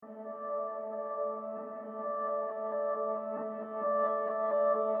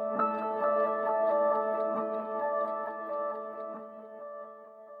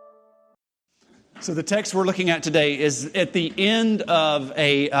So the text we're looking at today is at the end of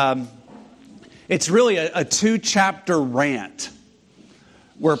it's really a two-chapter rant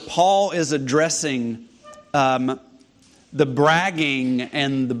where Paul is addressing the bragging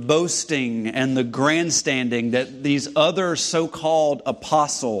and the boasting and the grandstanding that these other so-called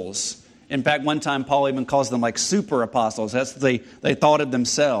apostles, in fact, one time Paul even calls them like super apostles. That's what they thought of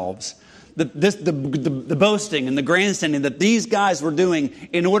themselves. The boasting and the grandstanding that these guys were doing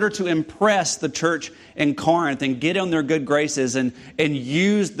in order to impress the church in Corinth and get on their good graces and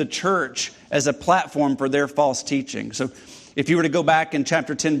use the church as a platform for their false teaching. So if you were to go back in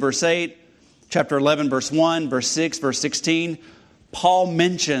chapter 10, verse 8, chapter 11, verse 1, verse 6, verse 16, Paul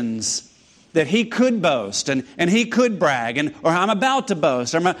mentions that he could boast and he could brag, or I'm about to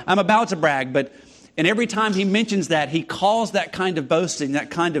boast, or I'm about to brag, and every time he mentions that, he calls that kind of boasting,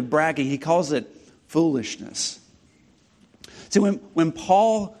 that kind of bragging, he calls it foolishness. So when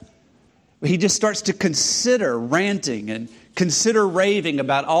Paul, he just starts to consider ranting and consider raving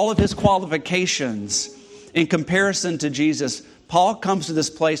about all of his qualifications in comparison to Jesus, Paul comes to this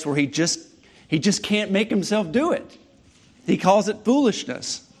place where he just can't make himself do it. He calls it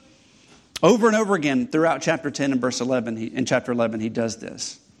foolishness. Over and over again throughout chapter 10 and verse 11, in chapter 11, he does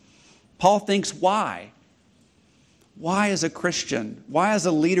this. Paul thinks, why? Why as a Christian, why as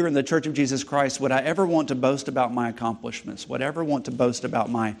a leader in the Church of Jesus Christ would I ever want to boast about my accomplishments? Would I ever want to boast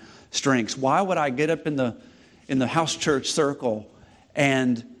about my strengths? Why would I get up in the house church circle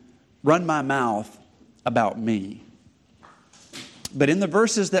and run my mouth about me? But in the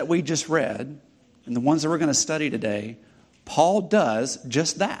verses that we just read, and the ones that we're going to study today, Paul does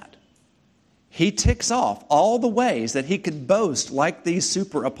just that. He ticks off all the ways that he could boast like these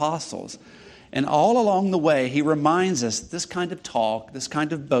super apostles. And all along the way, he reminds us this kind of talk, this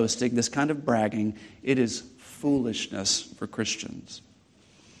kind of boasting, this kind of bragging, it is foolishness for Christians.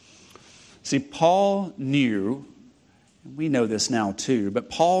 See, Paul knew, we know this now too, but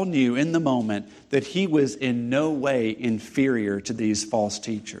Paul knew in the moment that he was in no way inferior to these false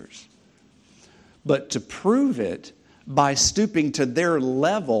teachers. But to prove it by stooping to their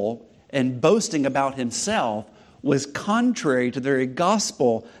level and boasting about himself was contrary to the very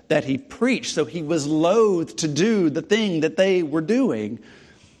gospel that he preached. So he was loath to do the thing that they were doing.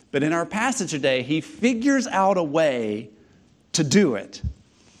 But in our passage today, he figures out a way to do it.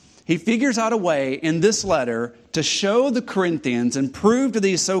 He figures out a way in this letter to show the Corinthians and prove to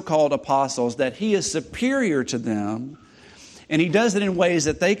these so-called apostles that he is superior to them. And he does it in ways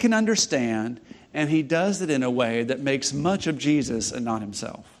that they can understand. And he does it in a way that makes much of Jesus and not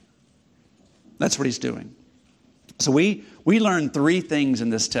himself. That's what he's doing. So we learn three things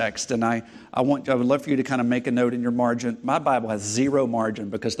in this text, and I would love for you to kind of make a note in your margin. My Bible has 0 margin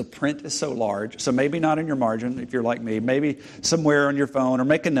because the print is so large. So maybe not in your margin if you're like me. Maybe somewhere on your phone, or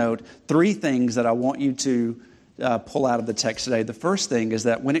make a note. 3 things that I want you to pull out of the text today. The first thing is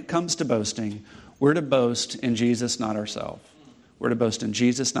that when it comes to boasting, we're to boast in Jesus, not ourselves. We're to boast in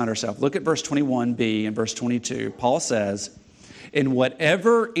Jesus, not ourselves. Look at verse 21b and verse 22. Paul says, "In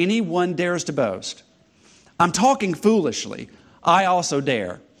whatever anyone dares to boast, I'm talking foolishly, I also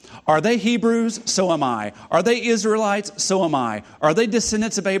dare. Are they Hebrews? So am I. Are they Israelites? So am I. Are they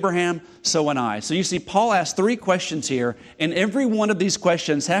descendants of Abraham? So am I." So you see, Paul asks 3 questions here, and every one of these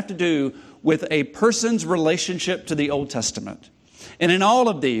questions have to do with a person's relationship to the Old Testament. And in all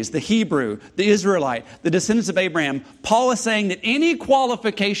of these, the Hebrew, the Israelite, the descendants of Abraham, Paul is saying that any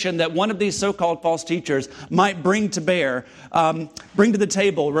qualification that one of these so-called false teachers might bring to the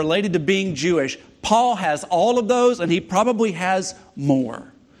table related to being Jewish, Paul has all of those, and he probably has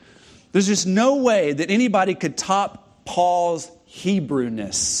more. There's just no way that anybody could top Paul's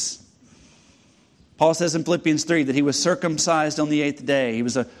Hebrewness. Paul says in Philippians 3 that he was circumcised on the 8th day. He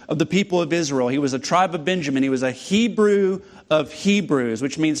was of the people of Israel. He was a tribe of Benjamin. He was a Hebrew of Hebrews,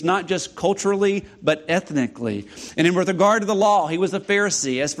 which means not just culturally, but ethnically. And with regard to the law, he was a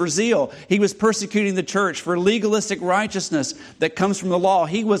Pharisee. As for zeal, he was persecuting the church. For legalistic righteousness that comes from the law,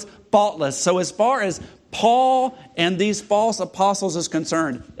 he was faultless. So as far as Paul and these false apostles is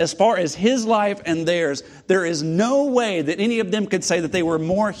concerned, as far as his life and theirs, there is no way that any of them could say that they were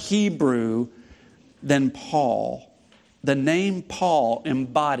more Hebrew than Paul. The name Paul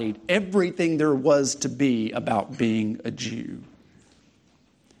embodied everything there was to be about being a Jew.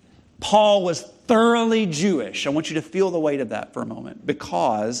 Paul was thoroughly Jewish. I want you to feel the weight of that for a moment,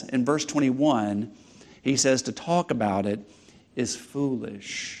 because in verse 21, he says to talk about it is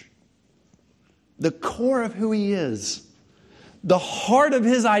foolish. The core of who he is, the heart of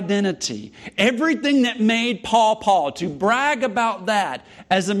his identity, everything that made Paul, to brag about that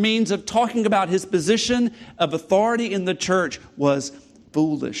as a means of talking about his position of authority in the church was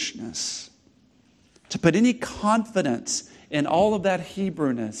foolishness. to put any confidence in all of that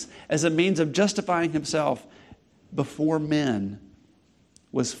Hebrewness as a means of justifying himself before men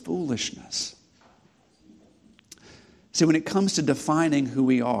was foolishness. See, when it comes to defining who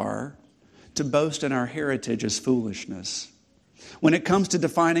we are, to boast in our heritage is foolishness. When it comes to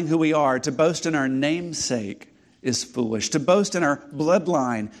defining who we are, to boast in our namesake is foolish. To boast in our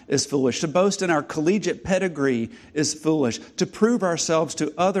bloodline is foolish. To boast in our collegiate pedigree is foolish. To prove ourselves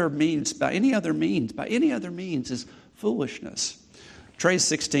to other means, by any other means is foolishness. Trey's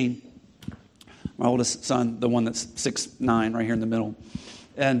 16. My oldest son, the one that's 6'9", right here in the middle.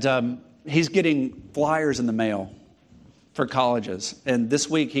 And he's getting flyers in the mail for colleges. And this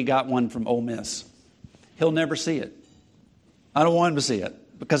week he got one from Ole Miss. He'll never see it. I don't want him to see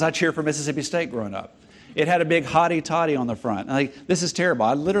it because I cheered for Mississippi State growing up. It had a big hottie toddy on the front. This is terrible.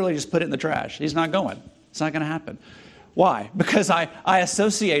 I literally just put it in the trash. He's not going. It's not going to happen. Why? Because I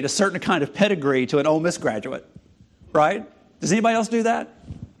associate a certain kind of pedigree to an Ole Miss graduate. Right? Does anybody else do that?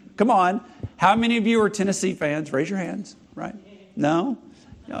 Come on. How many of you are Tennessee fans? Raise your hands. Right? No?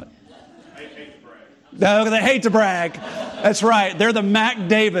 No. No, they hate to brag. That's right. They're the Mac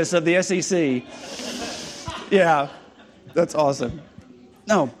Davis of the SEC. Yeah. That's awesome.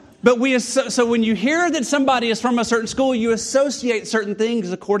 No. But so when you hear that somebody is from a certain school, you associate certain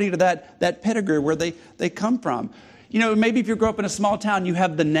things according to that pedigree where they come from. You know, maybe if you grow up in a small town, you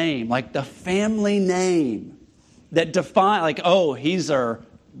have the name, like the family name that define, like, oh, he's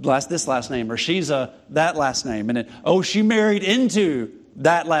this last name, or she's that last name, and she married into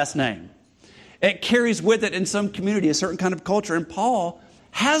that last name. It carries with it in some community a certain kind of culture, and Paul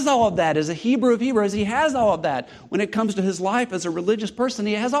has all of that as a Hebrew of Hebrews. He has all of that when it comes to his life as a religious person.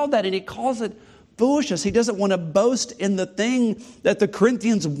 He has all that, and he calls it foolishness. He doesn't want to boast in the thing that the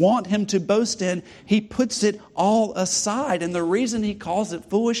Corinthians want him to boast in. He puts it all aside, and the reason he calls it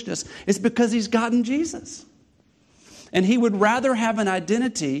foolishness is because he's gotten Jesus. And he would rather have an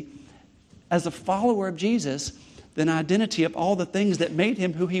identity as a follower of Jesus than an identity of all the things that made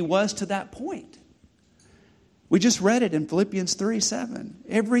him who he was to that point. We just read it in Philippians 3:7.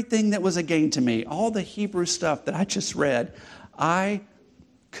 Everything that was a gain to me, all the Hebrew stuff that I just read, I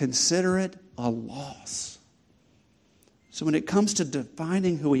consider it a loss. So when it comes to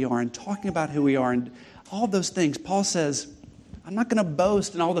defining who we are and talking about who we are and all those things, Paul says, I'm not going to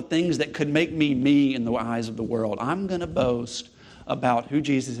boast in all the things that could make me me in the eyes of the world. I'm going to boast about who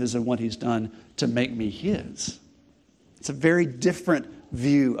Jesus is and what he's done to make me his. It's a very different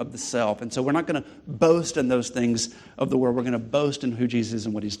view of the self. And so we're not going to boast in those things of the world. We're going to boast in who Jesus is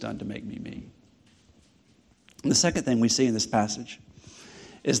and what he's done to make me me. And the second thing we see in this passage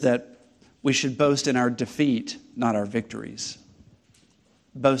is that we should boast in our defeat, not our victories.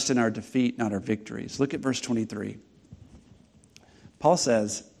 Boast in our defeat, not our victories. Look at verse 23. Paul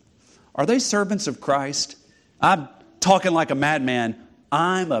says, are they servants of Christ? I'm talking like a madman.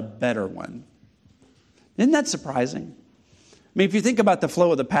 I'm a better one. Isn't that surprising? I mean, if you think about the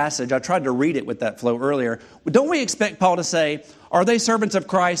flow of the passage, I tried to read it with that flow earlier. Don't we expect Paul to say, are they servants of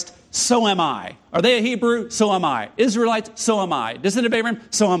Christ? So am I. Are they a Hebrew? So am I. Israelites? So am I. Descendant of Abraham?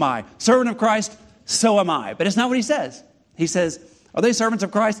 So am I. Servant of Christ? So am I. But it's not what he says. He says, are they servants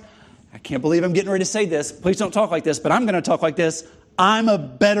of Christ? I can't believe I'm getting ready to say this. Please don't talk like this, but I'm going to talk like this. I'm a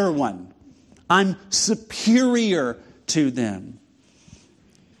better one. I'm superior to them.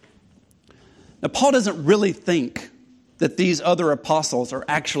 Now, Paul doesn't really think that these other apostles are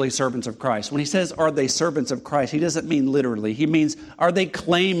actually servants of Christ. When he says, are they servants of Christ, he doesn't mean literally. He means, are they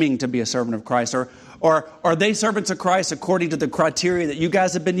claiming to be a servant of Christ? Or are they servants of Christ according to the criteria that you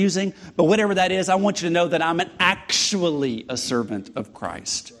guys have been using? But whatever that is, I want you to know that I'm actually a servant of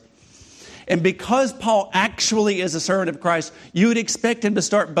Christ. And because Paul actually is a servant of Christ, you would expect him to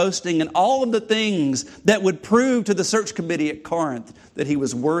start boasting in all of the things that would prove to the search committee at Corinth that he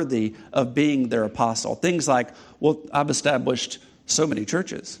was worthy of being their apostle. Things like, well, I've established so many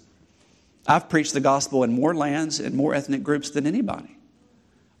churches. I've preached the gospel in more lands and more ethnic groups than anybody.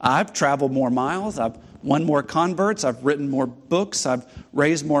 I've traveled more miles. I've won more converts. I've written more books. I've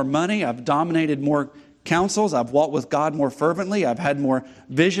raised more money. I've dominated more councils. I've walked with God more fervently. I've had more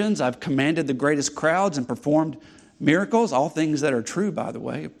visions. I've commanded the greatest crowds and performed miracles. All things that are true, by the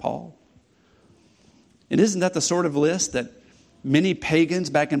way, of Paul. And isn't that the sort of list that many pagans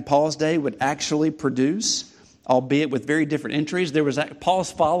back in Paul's day would actually produce, albeit with very different entries?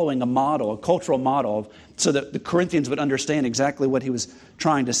 Paul's following a model, a cultural model, so that the Corinthians would understand exactly what he was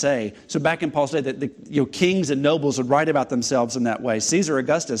trying to say. So back in Paul's day, the kings and nobles would write about themselves in that way. Caesar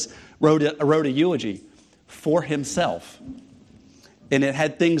Augustus wrote a eulogy for himself. And it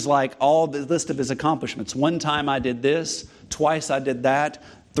had things like all the list of his accomplishments. One time I did this, twice I did that,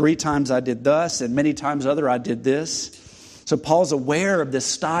 3 times I did thus, and many times other I did this. So Paul's aware of this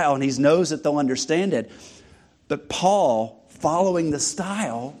style, and he knows that they'll understand it. But Paul, following the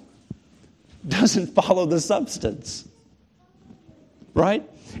style, doesn't follow the substance. Right?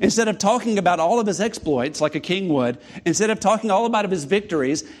 Instead of talking about all of his exploits like a king would, instead of talking all about his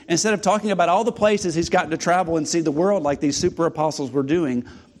victories, instead of talking about all the places he's gotten to travel and see the world like these super apostles were doing,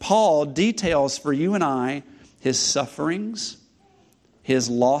 Paul details for you and I his sufferings, his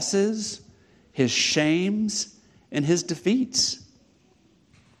losses, his shames, and his defeats.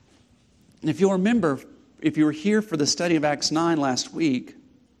 And if you'll remember, if you were here for the study of Acts 9 last week,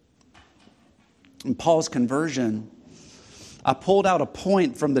 in Paul's conversion, I pulled out a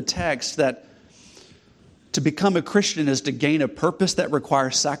point from the text that to become a Christian is to gain a purpose that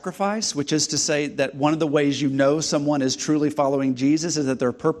requires sacrifice, which is to say that one of the ways you know someone is truly following Jesus is that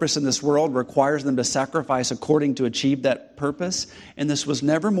their purpose in this world requires them to sacrifice according to achieve that purpose. And this was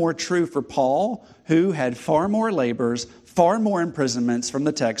never more true for Paul, who had far more labors, far more imprisonments from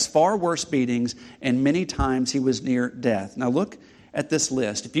the text, far worse beatings, and many times he was near death. Now look at this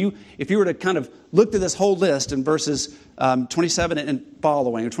list. If you were to kind of look through this whole list in verses 27 and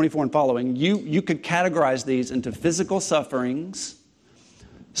following, or 24 and following, you could categorize these into physical sufferings,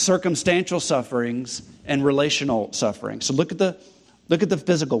 circumstantial sufferings, and relational suffering. So look at the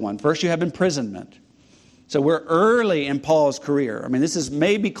physical one. First, you have imprisonment. So we're early in Paul's career. I mean, this is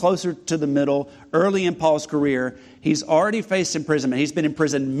maybe closer to the middle, early in Paul's career. He's already faced imprisonment. He's been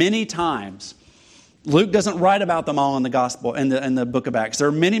imprisoned many times. Luke doesn't write about them all in the gospel, in the book of Acts. There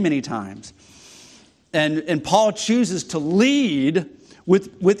are many, many times. And Paul chooses to lead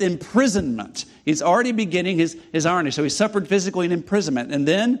with imprisonment. He's already beginning his irony. So he suffered physically in imprisonment. And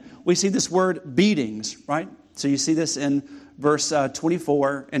then we see this word beatings, right? So you see this in verse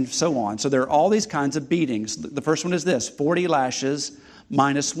 24 and so on. So there are all these kinds of beatings. The first one is this, 40 lashes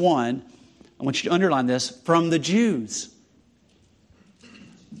minus 1. I want you to underline this, from the Jews.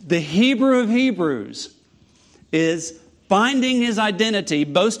 The Hebrew of Hebrews is finding his identity,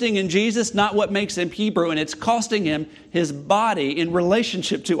 boasting in Jesus, not what makes him Hebrew, and it's costing him his body in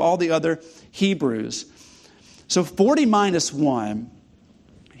relationship to all the other Hebrews. So 40 minus 1,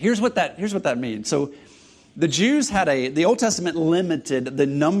 here's what that means. So the Jews the Old Testament limited the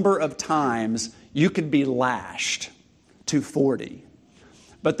number of times you could be lashed to 40.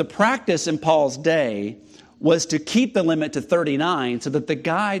 But the practice in Paul's day was to keep the limit to 39 so that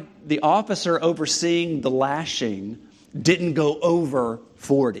the officer overseeing the lashing didn't go over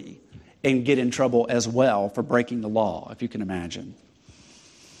 40 and get in trouble as well for breaking the law, if you can imagine.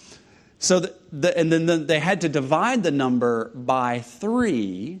 So then they had to divide the number by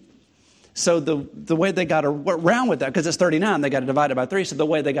 3. So the way they got around with that, because it's 39, they got to divide it by 3. So the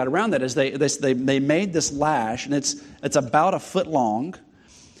way they got around that is they made this lash, and it's about a foot long.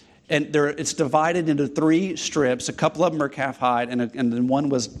 And it's divided into 3 strips. A couple of them are calf hide, and then one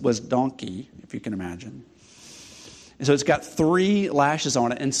was donkey, if you can imagine. And so it's got 3 lashes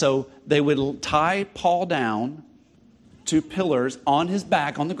on it. And so they would tie Paul down to pillars on his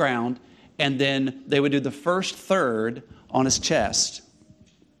back on the ground, and then they would do the first third on his chest.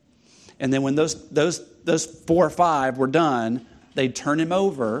 And then when those 4 or 5 were done, they'd turn him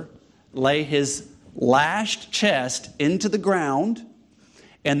over, lay his lashed chest into the ground,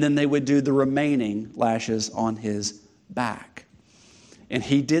 and then they would do the remaining lashes on his back. And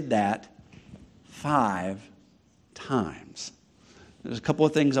he did that 5 times. There's a couple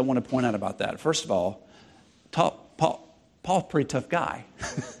of things I want to point out about that. First of all, Paul's a pretty tough guy,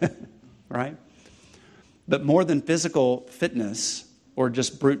 right? But more than physical fitness or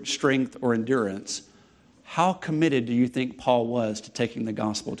just brute strength or endurance, how committed do you think Paul was to taking the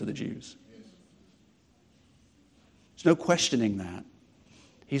gospel to the Jews? There's no questioning that.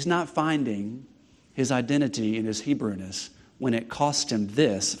 He's not finding his identity in his Hebrewness when it cost him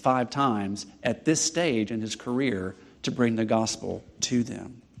this 5 times at this stage in his career to bring the gospel to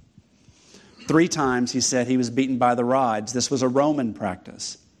them. 3 times he said he was beaten by the rods. This was a Roman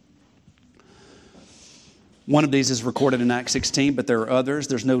practice. One of these is recorded in Acts 16, but there are others.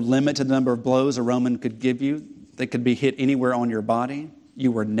 There's no limit to the number of blows a Roman could give you. They could be hit anywhere on your body.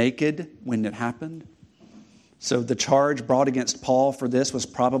 You were naked when it happened. So the charge brought against Paul for this was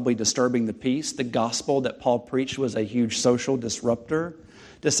probably disturbing the peace. The gospel that Paul preached was a huge social disruptor,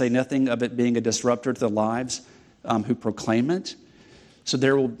 to say nothing of it being a disruptor to the lives who proclaim it. So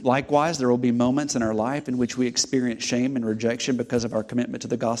there will be moments in our life in which we experience shame and rejection because of our commitment to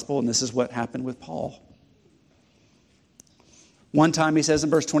the gospel, and this is what happened with Paul. One time he says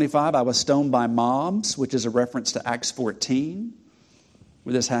in verse 25, I was stoned by mobs, which is a reference to Acts 14,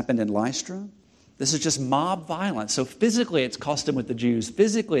 where this happened in Lystra. This is just mob violence. So physically, it's cost him with the Jews.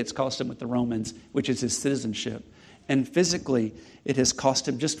 Physically, it's cost him with the Romans, which is his citizenship. And physically, it has cost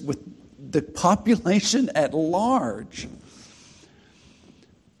him just with the population at large.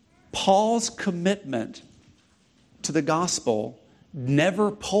 Paul's commitment to the gospel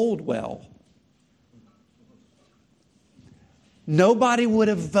never polled well. Nobody would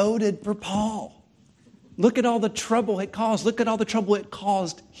have voted for Paul. Look at all the trouble it caused. Look at all the trouble it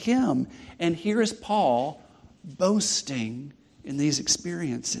caused him. And here is Paul boasting in these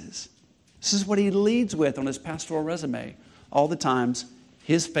experiences. This is what he leads with on his pastoral resume. All the times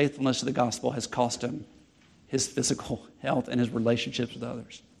his faithfulness to the gospel has cost him his physical health and his relationships with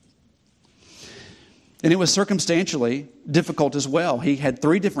others. And it was circumstantially difficult as well. He had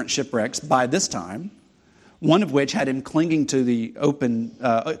 3 different shipwrecks by this time, one of which had him clinging to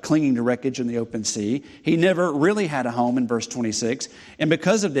wreckage in the open sea. He never really had a home in verse 26. And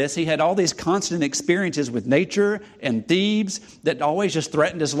because of this, he had all these constant experiences with nature and thieves that always just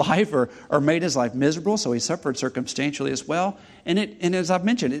threatened his life or made his life miserable. So he suffered circumstantially as well. And as I've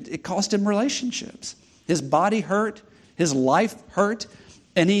mentioned, it cost him relationships. His body hurt, his life hurt,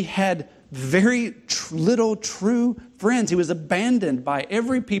 and he had very little true friends. He was abandoned by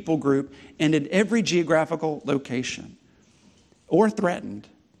every people group and in every geographical location, or threatened.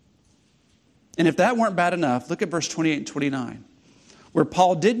 And if that weren't bad enough, look at verse 28 and 29, where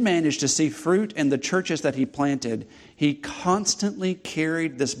Paul did manage to see fruit in the churches that he planted. He constantly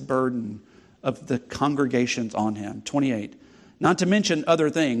carried this burden of the congregations on him. 28. Not to mention other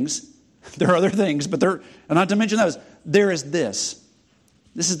things. There are other things, but not to mention those. There is this.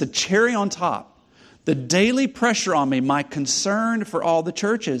 This is the cherry on top. The daily pressure on me, my concern for all the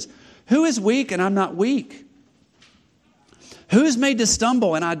churches. Who is weak and I'm not weak? Who is made to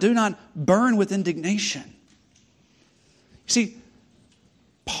stumble and I do not burn with indignation? See,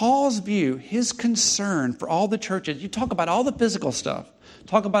 Paul's view, his concern for all the churches, you talk about all the physical stuff,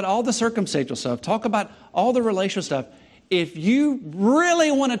 talk about all the circumstantial stuff, talk about all the relational stuff. If you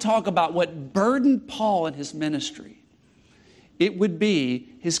really want to talk about what burdened Paul in his ministry, it would be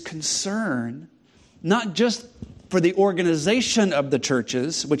his concern, not just for the organization of the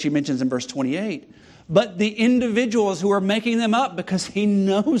churches, which he mentions in verse 28, but the individuals who are making them up, because he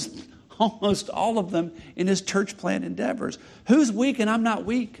knows almost all of them in his church plant endeavors. Who's weak and I'm not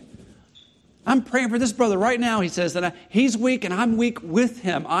weak? I'm praying for this brother right now, he says, that he's weak and I'm weak with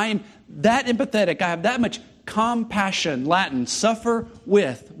him. I am that empathetic. I have that much compassion. Latin, suffer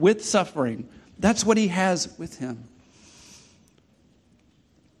with suffering. That's what he has with him.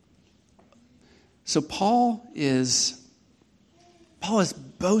 So Paul is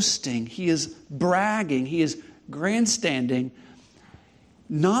boasting, he is bragging, he is grandstanding,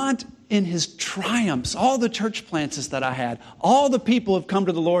 not in his triumphs, all the church plants that I had, all the people have come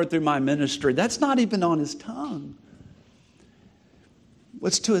to the Lord through my ministry. That's not even on his tongue.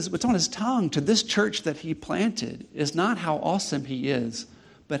 What's on his tongue to this church that he planted is not how awesome he is,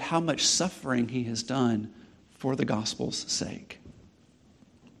 but how much suffering he has done for the gospel's sake.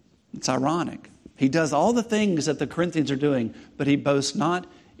 It's ironic. He does all the things that the Corinthians are doing, but he boasts not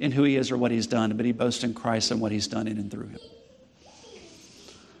in who he is or what he's done, but he boasts in Christ and what he's done in and through him.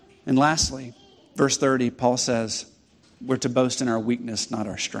 And lastly, verse 30, Paul says, we're to boast in our weakness, not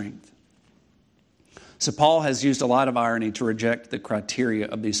our strength. So Paul has used a lot of irony to reject the criteria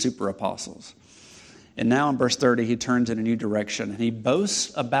of these super apostles. And now in verse 30, he turns in a new direction and he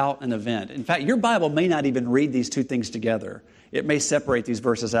boasts about an event. In fact, your Bible may not even read these two things together. It may separate these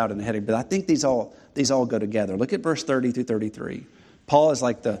verses out in the heading, but I think these all go together. Look at verse 30 through 33. Paul is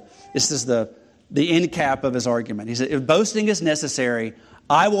like this is the end cap of his argument. He said, if boasting is necessary,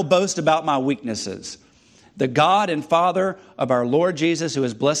 I will boast about my weaknesses. The God and Father of our Lord Jesus, who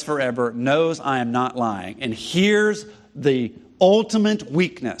is blessed forever, knows I am not lying. And here's the ultimate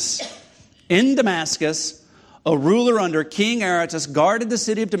weakness. In Damascus, a ruler under King Aretas guarded the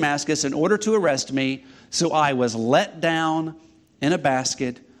city of Damascus in order to arrest me. So I was let down in a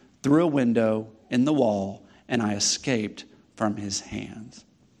basket through a window in the wall, and I escaped from his hands.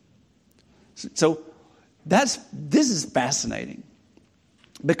 So this is fascinating.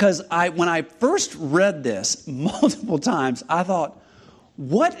 Because when I first read this multiple times, I thought,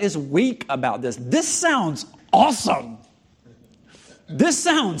 what is weak about this? This sounds awesome. This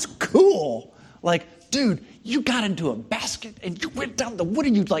sounds cool. Like, dude, you got into a basket and you went down what are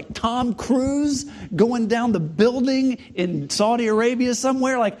you, like Tom Cruise going down the building in Saudi Arabia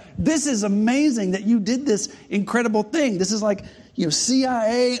somewhere? Like, this is amazing that you did this incredible thing. This is like,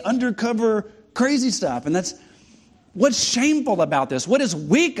 CIA undercover crazy stuff. And What's shameful about this? What is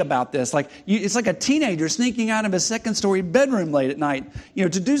weak about this? It's like a teenager sneaking out of his second-story bedroom late at night, to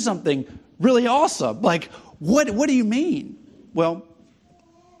do something really awesome. What do you mean? Well,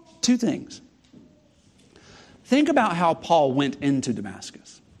 two things. Think about how Paul went into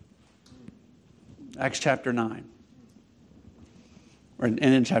Damascus. Acts chapter 9. And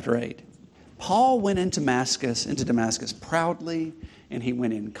in chapter 8. Paul went into Damascus proudly, and he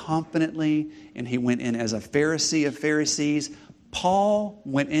went in confidently, and he went in as a Pharisee of Pharisees. Paul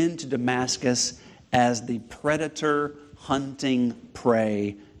went into Damascus as the predator hunting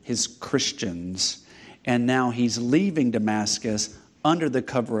prey, his Christians. And now he's leaving Damascus under the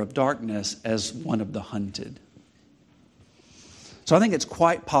cover of darkness as one of the hunted. So I think it's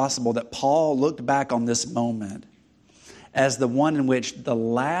quite possible that Paul looked back on this moment as the one in which the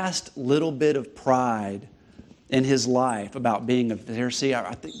last little bit of pride in his life about being a Pharisee,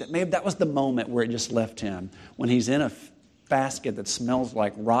 I think that maybe that was the moment where it just left him, when he's in a basket that smells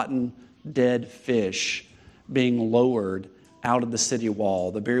like rotten, dead fish being lowered out of the city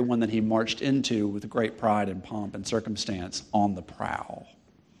wall, the very one that he marched into with great pride and pomp and circumstance on the prowl.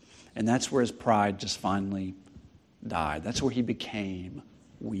 And that's where his pride just finally died. That's where he became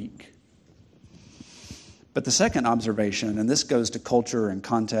weak. But the second observation, and this goes to culture and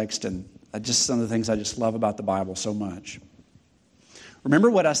context and just some of the things I just love about the Bible so much.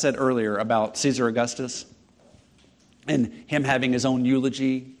 Remember what I said earlier about Caesar Augustus and him having his own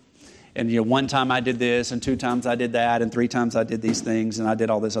eulogy? And one time I did this, and 2 times I did that, and 3 times I did these things, and I did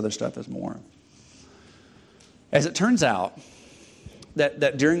all this other stuff as more. As it turns out,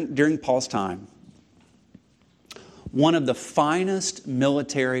 that during Paul's time, one of the finest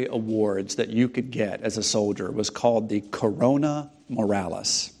military awards that you could get as a soldier was called the Corona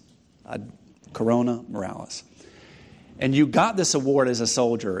Moralis. Corona Moralis. And you got this award as a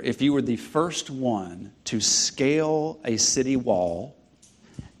soldier if you were the first one to scale a city wall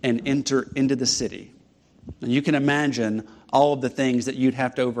and enter into the city. And you can imagine all of the things that you'd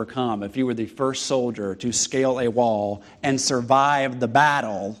have to overcome if you were the first soldier to scale a wall and survive the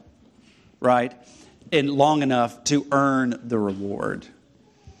battle, right? And long enough to earn the reward.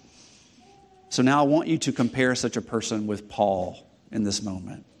 So now I want you to compare such a person with Paul in this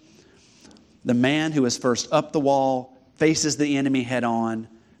moment. The man who is first up the wall, faces the enemy head on,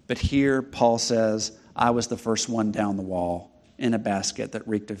 but here Paul says, I was the first one down the wall in a basket that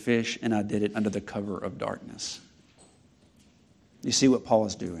reeked of fish, and I did it under the cover of darkness. You see what Paul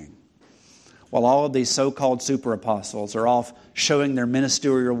is doing? While all of these so-called super apostles are off showing their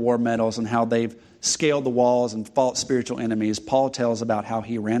ministerial war medals and how they've scaled the walls and fought spiritual enemies, Paul tells about how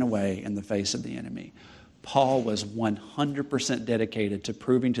he ran away in the face of the enemy. Paul was 100% dedicated to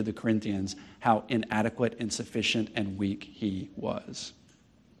proving to the Corinthians how inadequate, insufficient, and weak he was.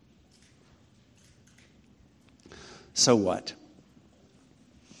 So what?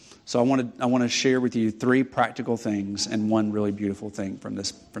 So I want to share with you 3 practical things and 1 really beautiful thing from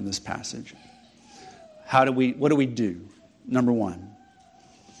this passage. What do we do? Number 1.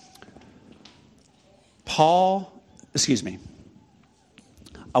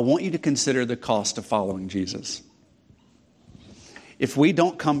 I want you to consider the cost of following Jesus. If we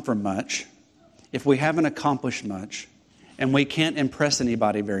don't come from much, if we haven't accomplished much, and we can't impress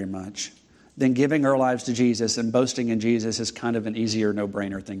anybody very much, then giving our lives to Jesus and boasting in Jesus is kind of an easier,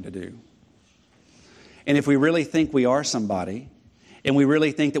 no-brainer thing to do. And if we really think we are somebody, and we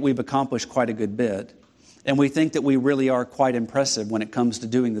really think that we've accomplished quite a good bit, and we think that we really are quite impressive when it comes to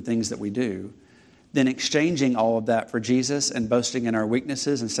doing the things that we do, then exchanging all of that for Jesus and boasting in our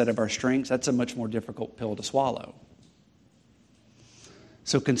weaknesses instead of our strengths, that's a much more difficult pill to swallow.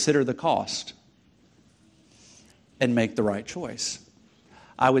 So consider the cost and make the right choice.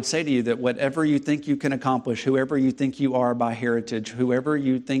 I would say to you that whatever you think you can accomplish, whoever you think you are by heritage, whoever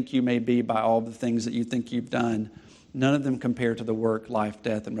you think you may be by all the things that you think you've done, none of them compare to the work, life,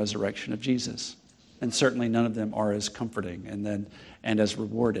 death, and resurrection of Jesus. And certainly none of them are as comforting and as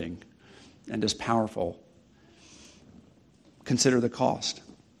rewarding and as powerful. Consider the cost.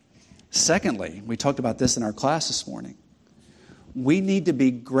 Secondly, we talked about this in our class this morning. We need to be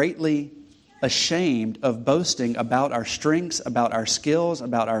greatly ashamed of boasting about our strengths, about our skills,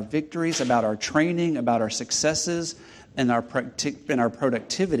 about our victories, about our training, about our successes, and our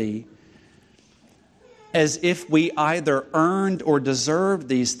productivity, as if we either earned or deserved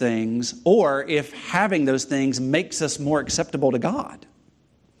these things, or if having those things makes us more acceptable to God.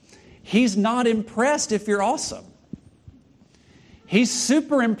 He's not impressed if you're awesome. He's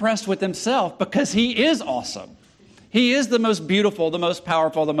super impressed with himself because he is awesome. He is the most beautiful, the most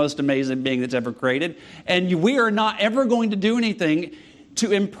powerful, the most amazing being that's ever created. And we are not ever going to do anything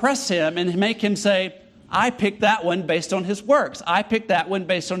to impress him and make him say, I picked that one based on his works. I picked that one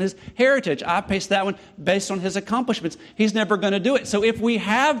based on his heritage. I picked that one based on his accomplishments. He's never going to do it. So if we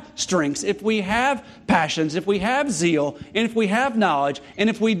have strengths, if we have passions, if we have zeal, and if we have knowledge, and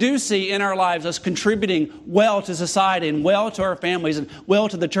if we do see in our lives us contributing well to society and well to our families and well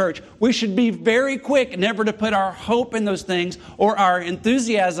to the church, we should be very quick never to put our hope in those things or our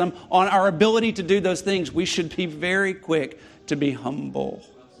enthusiasm on our ability to do those things. We should be very quick to be humble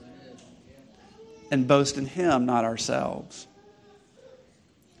and boast in Him, not ourselves.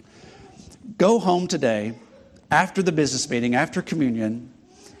 Go home today, after the business meeting, after communion,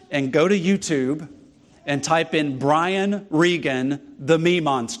 and go to YouTube and type in Brian Regan, the Me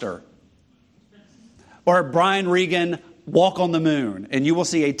Monster. Or Brian Regan, Walk on the Moon. And you will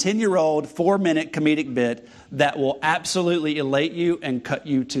see a 10-year-old, 4-minute comedic bit that will absolutely elate you and cut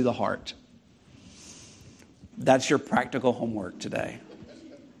you to the heart. That's your practical homework today.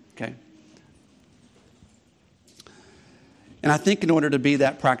 Okay? And I think in order to be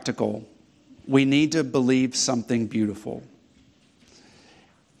that practical, we need to believe something beautiful.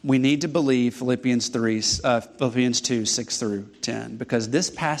 We need to believe Philippians 2, 6 through 10, because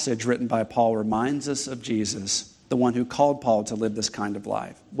this passage written by Paul reminds us of Jesus, the one who called Paul to live this kind of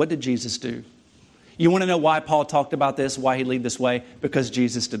life. What did Jesus do? You want to know why Paul talked about this, why he lived this way? Because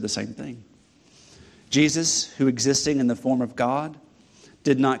Jesus did the same thing. Jesus, who existing in the form of God,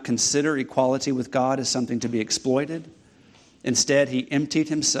 did not consider equality with God as something to be exploited. Instead, he emptied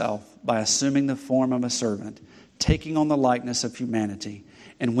himself by assuming the form of a servant, taking on the likeness of humanity.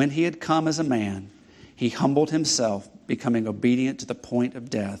 And when he had come as a man, he humbled himself, becoming obedient to the point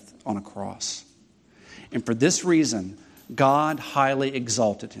of death on a cross. And for this reason, God highly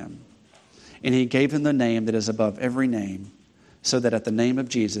exalted him. And he gave him the name that is above every name, so that at the name of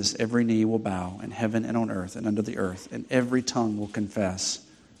Jesus, every knee will bow in heaven and on earth and under the earth, and every tongue will confess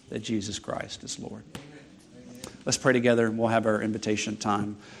that Jesus Christ is Lord. Let's pray together, and we'll have our invitation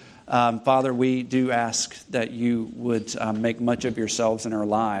time. Father, we do ask that you would make much of yourselves in our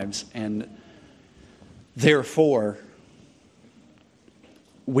lives, and therefore,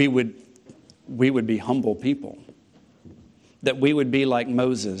 we would be humble people. That we would be like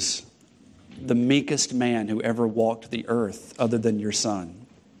Moses, the meekest man who ever walked the earth other than your Son,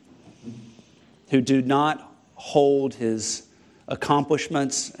 who did not hold his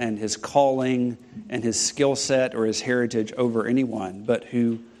accomplishments and his calling and his skill set or his heritage over anyone, but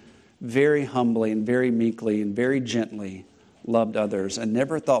who very humbly and very meekly and very gently loved others and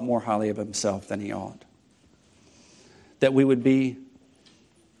never thought more highly of himself than he ought. That we would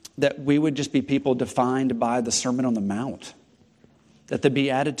just be people defined by the Sermon on the Mount. That the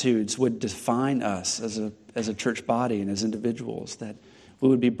Beatitudes would define us as a church body and as individuals. That we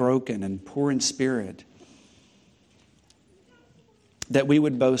would be broken and poor in spirit. That we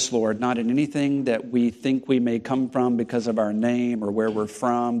would boast, Lord, not in anything that we think we may come from because of our name or where we're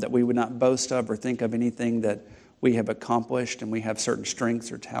from. That we would not boast of or think of anything that we have accomplished and we have certain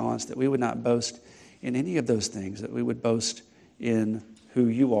strengths or talents. That we would not boast in any of those things. That we would boast in who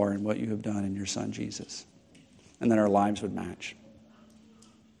you are and what you have done in your Son, Jesus. And that our lives would match.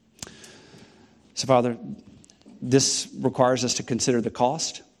 So, Father, this requires us to consider the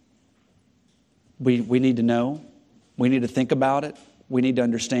cost. We need to know. We need to think about it. We need to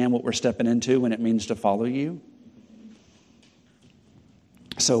understand what we're stepping into when it means to follow you.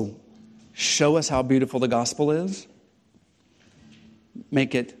 So, show us how beautiful the gospel is.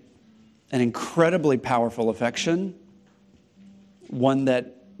 Make it an incredibly powerful affection. One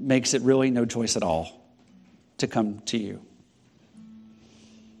that makes it really no choice at all to come to you.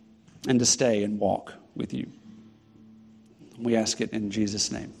 And to stay and walk with you. We ask it in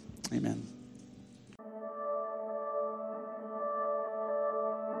Jesus' name. Amen.